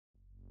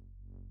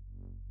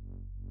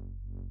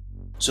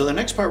So the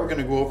next part we're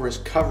going to go over is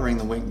covering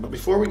the wing, but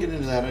before we get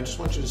into that, I just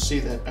want you to see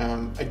that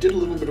I did a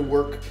little bit of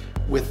work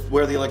with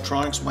where the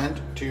electronics went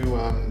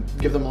to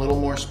give them a little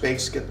more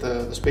space, get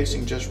the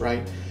spacing just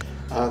right.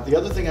 The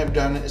other thing I've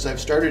done is I've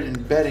started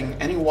embedding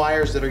any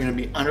wires that are going to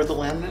be under the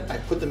laminate. I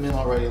put them in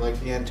already, like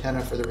the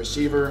antenna for the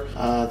receiver,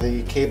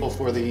 the cable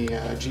for the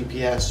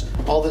GPS.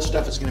 All this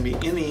stuff is going to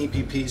be in the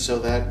EPP so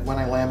that when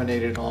I laminate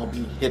it, it'll all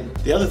be hidden.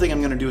 The other thing I'm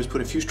going to do is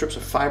put a few strips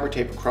of fiber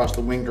tape across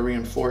the wing to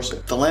reinforce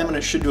it. The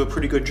laminate should do a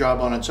pretty good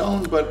job on its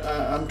own, but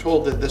I'm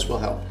told that this will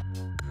help.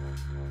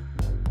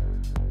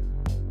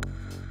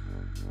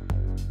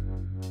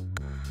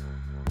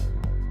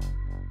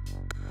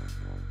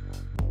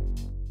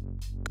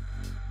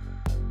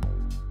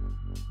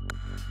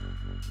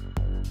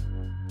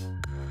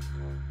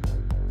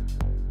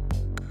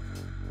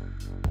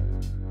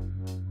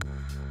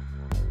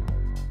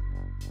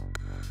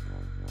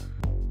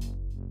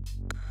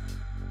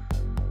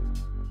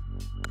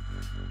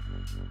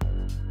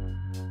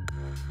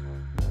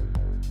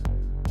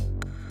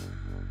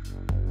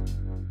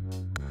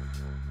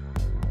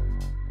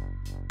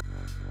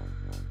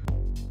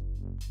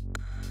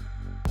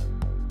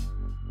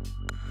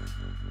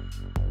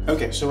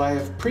 Okay, so I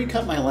have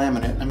pre-cut my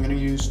laminate. I'm going to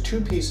use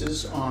 2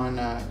 pieces on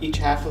each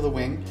half of the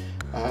wing.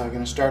 I'm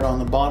going to start on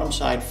the bottom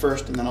side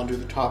first, and then I'll do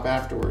the top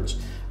afterwards.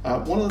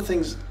 One of the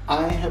things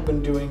I have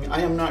been doing,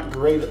 I am not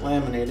great at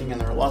laminating, and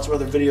there are lots of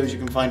other videos you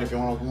can find if you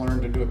want to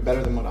learn to do it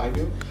better than what I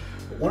do.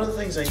 But one of the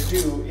things I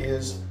do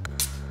is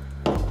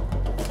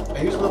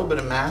I use a little bit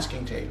of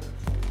masking tape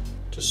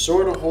to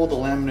sort of hold the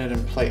laminate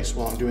in place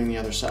while I'm doing the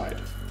other side.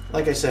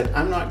 Like I said,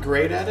 I'm not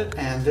great at it,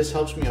 and this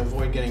helps me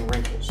avoid getting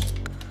wrinkles.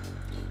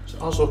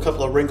 Also a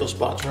couple of wrinkle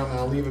spots where I'm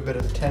going to leave a bit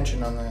of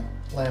tension on the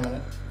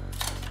laminate.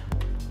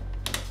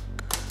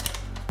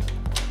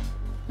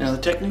 Now the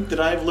technique that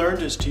I've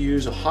learned is to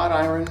use a hot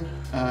iron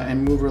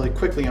and move really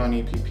quickly on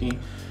EPP.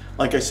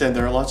 Like I said,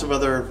 there are lots of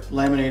other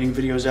laminating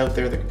videos out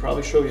there that could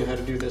probably show you how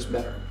to do this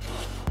better.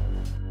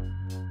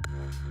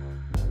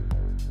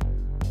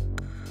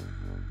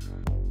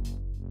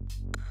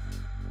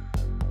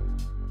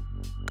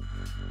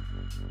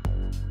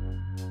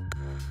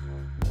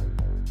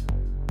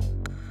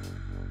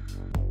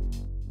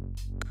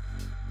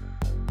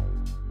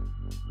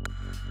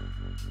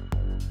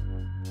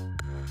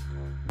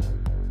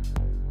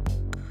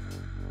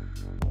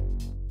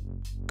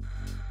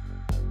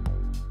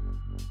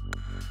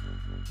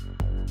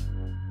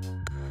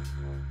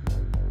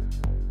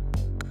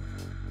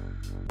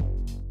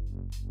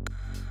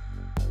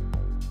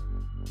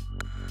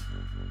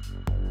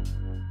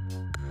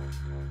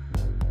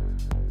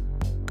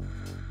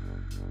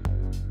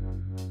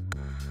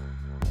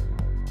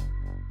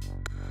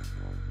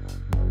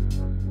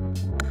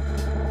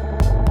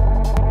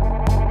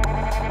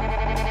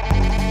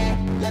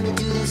 Let me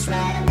do this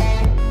right.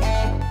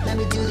 Let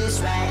me do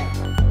this right.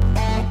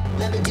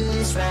 Let me do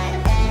this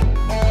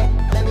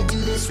right. Let me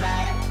do this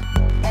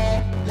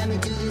right. Let me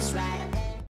do this right.